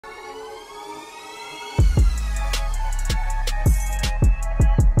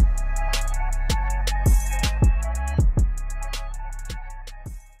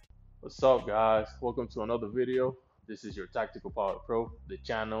What's up, guys? Welcome to another video. This is your Tactical Power Pro, the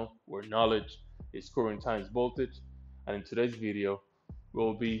channel where knowledge is current times voltage. And in today's video,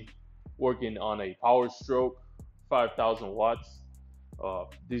 we'll be working on a PowerStroke 5000 watts.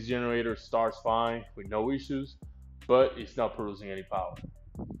 This generator starts fine with no issues, but it's not producing any power.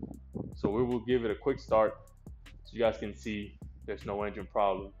 So we will give it a quick start so you guys can see there's no engine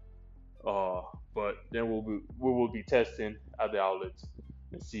problem. Uh, but then we will be testing at the outlets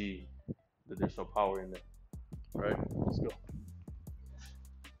and see that there's no power in there. All right, let's go.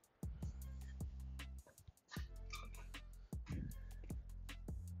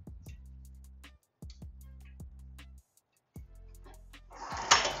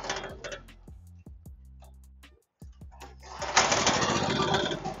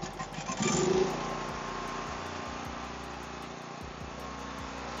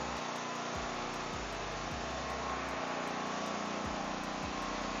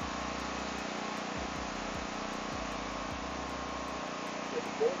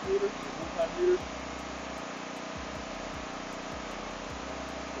 Voltmeter, multimeter,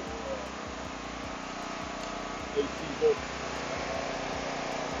 AC voltage.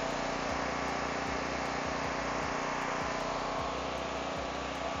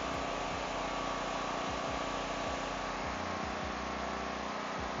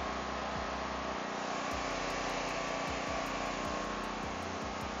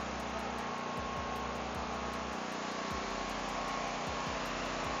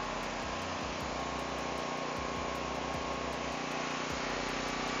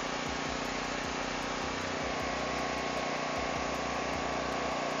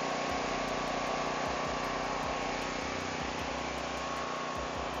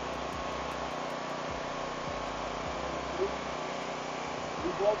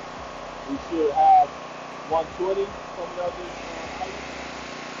 We should have 120 coming out this height.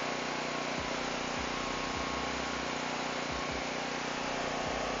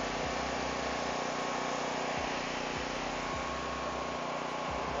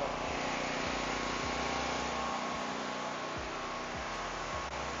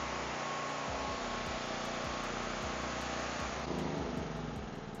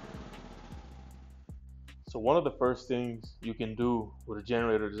 So one of the first things you can do with a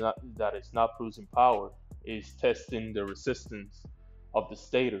generator that is not producing power is testing the resistance of the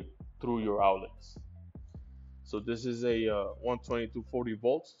stator through your outlets. So this is a 120 to 40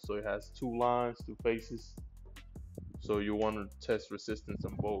 volts, so it has two lines, two faces. So you want to test resistance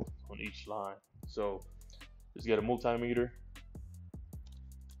on both, on each line. So just get a multimeter,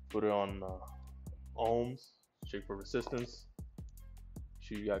 put it on ohms, check for resistance, make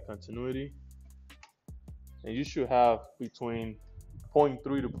sure you got continuity. And you should have between 0.3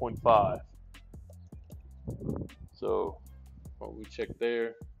 to 0.5. So when we check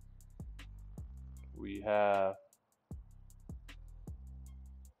there, we have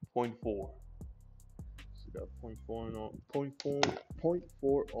 0.4. So we got 0.4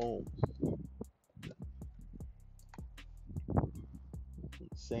 ohms.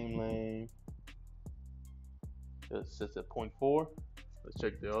 Same lane. It sits at 0.4. Let's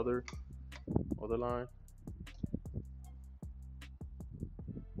check the other line.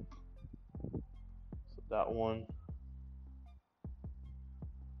 That one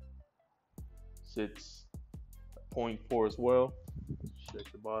sits at 0.4 as well. Check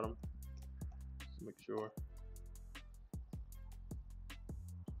the bottom to make sure.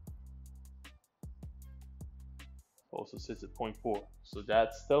 Also sits at 0.4. So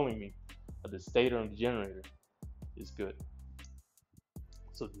that's telling me that the stator on the generator is good.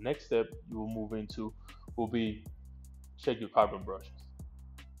 So the next step you will move into will be check your carbon brushes.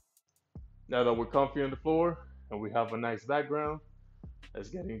 Now that we're comfy on the floor and we have a nice background, let's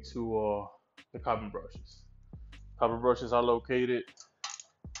get into the carbon brushes. Carbon brushes are located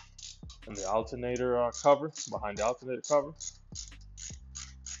in the alternator cover, behind the alternator cover.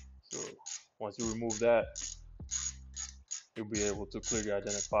 So once you remove that, you'll be able to clearly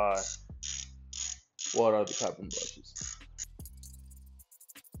identify what are the carbon brushes.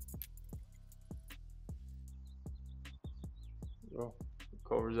 So it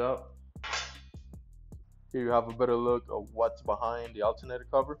covers out. Here you have a better look of what's behind the alternator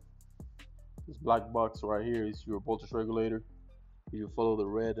cover. This black box right here is your voltage regulator. If you follow the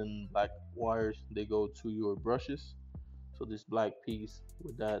red and black wires, they go to your brushes. So this black piece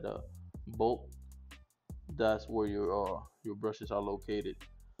with that bolt, that's where your brushes are located.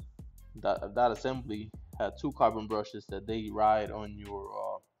 That assembly had two carbon brushes that they ride on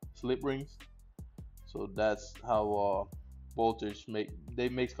your slip rings. So that's how voltage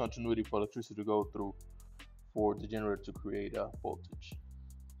makes continuity for electricity to go through for the generator to create voltage.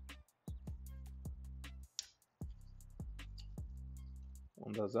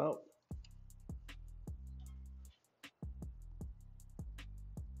 And that's out.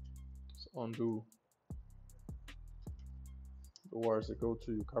 Let's undo the wires that go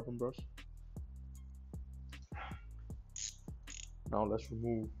to your carbon brush. Now let's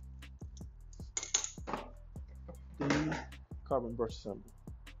remove the carbon brush assembly.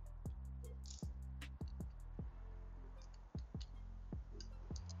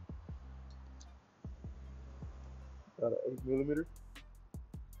 Got an 8mm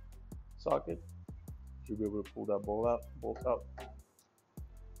socket. You should be able to pull that bolt out.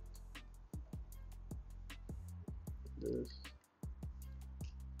 This.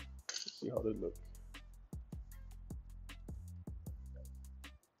 Let's see how they look.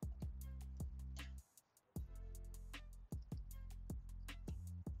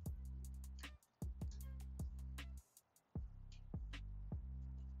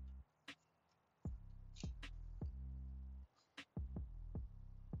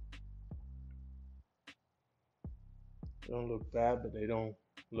 They don't look bad, but they don't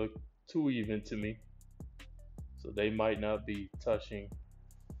look too even to me. So they might not be touching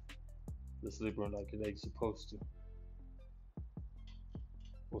the slip ring like they're supposed to.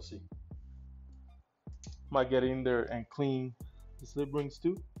 We'll see. Might get in there and clean the slip rings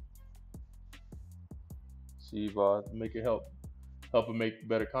too. See if make it help it make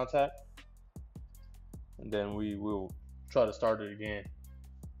better contact. And then we will try to start it again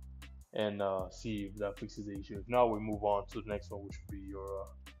and see if that fixes the issue. If not, we move on to the next one, which would be your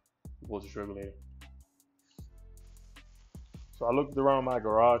voltage regulator. So I looked around my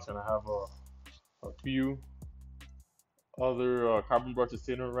garage and I have a few other carbon brushes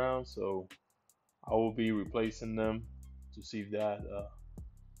sitting around, so I will be replacing them to see if that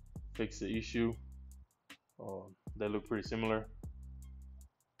fix the issue. They look pretty similar.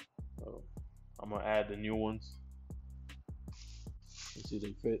 I'm gonna add the new ones and see if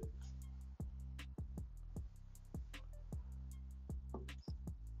they fit.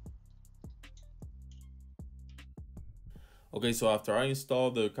 Okay, so after I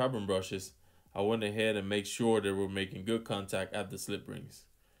installed the carbon brushes, I went ahead and made sure they were making good contact at the slip rings.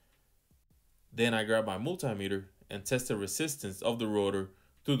 Then I grabbed my multimeter and tested resistance of the rotor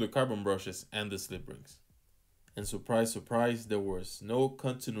through the carbon brushes and the slip rings. And surprise, surprise, there was no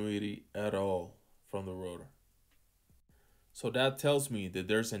continuity at all from the rotor. So that tells me that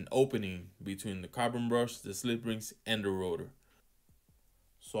there's an opening between the carbon brush, the slip rings, and the rotor.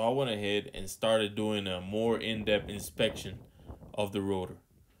 So I went ahead and started doing a more in-depth inspection of the rotor.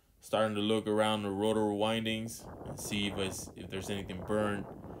 Starting to look around the rotor windings and see if there's anything burned,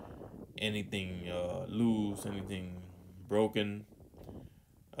 anything loose, anything broken,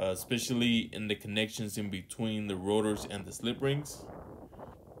 especially in the connections in between the rotors and the slip rings.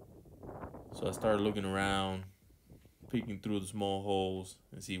 So I started looking around, peeking through the small holes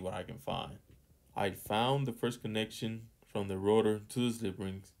and see what I can find. I found the first connection from the rotor to the slip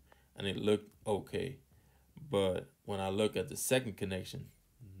rings and it looked okay. But when I look at the second connection,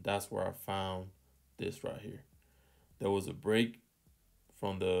 that's where I found this right here. There was a break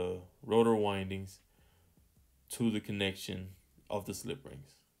from the rotor windings to the connection of the slip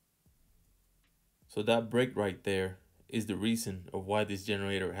rings. So that break right there is the reason of why this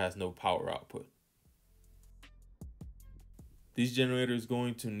generator has no power output. This generator is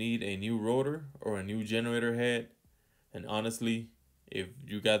going to need a new rotor or a new generator head. And honestly, if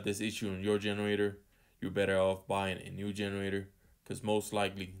you got this issue in your generator, you're better off buying a new generator because most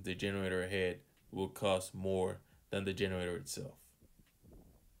likely the generator head will cost more than the generator itself.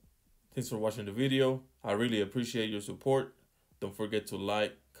 Thanks for watching the video. I really appreciate your support. Don't forget to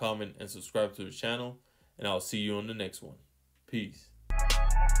like, comment, and subscribe to the channel. And I'll see you on the next one. Peace.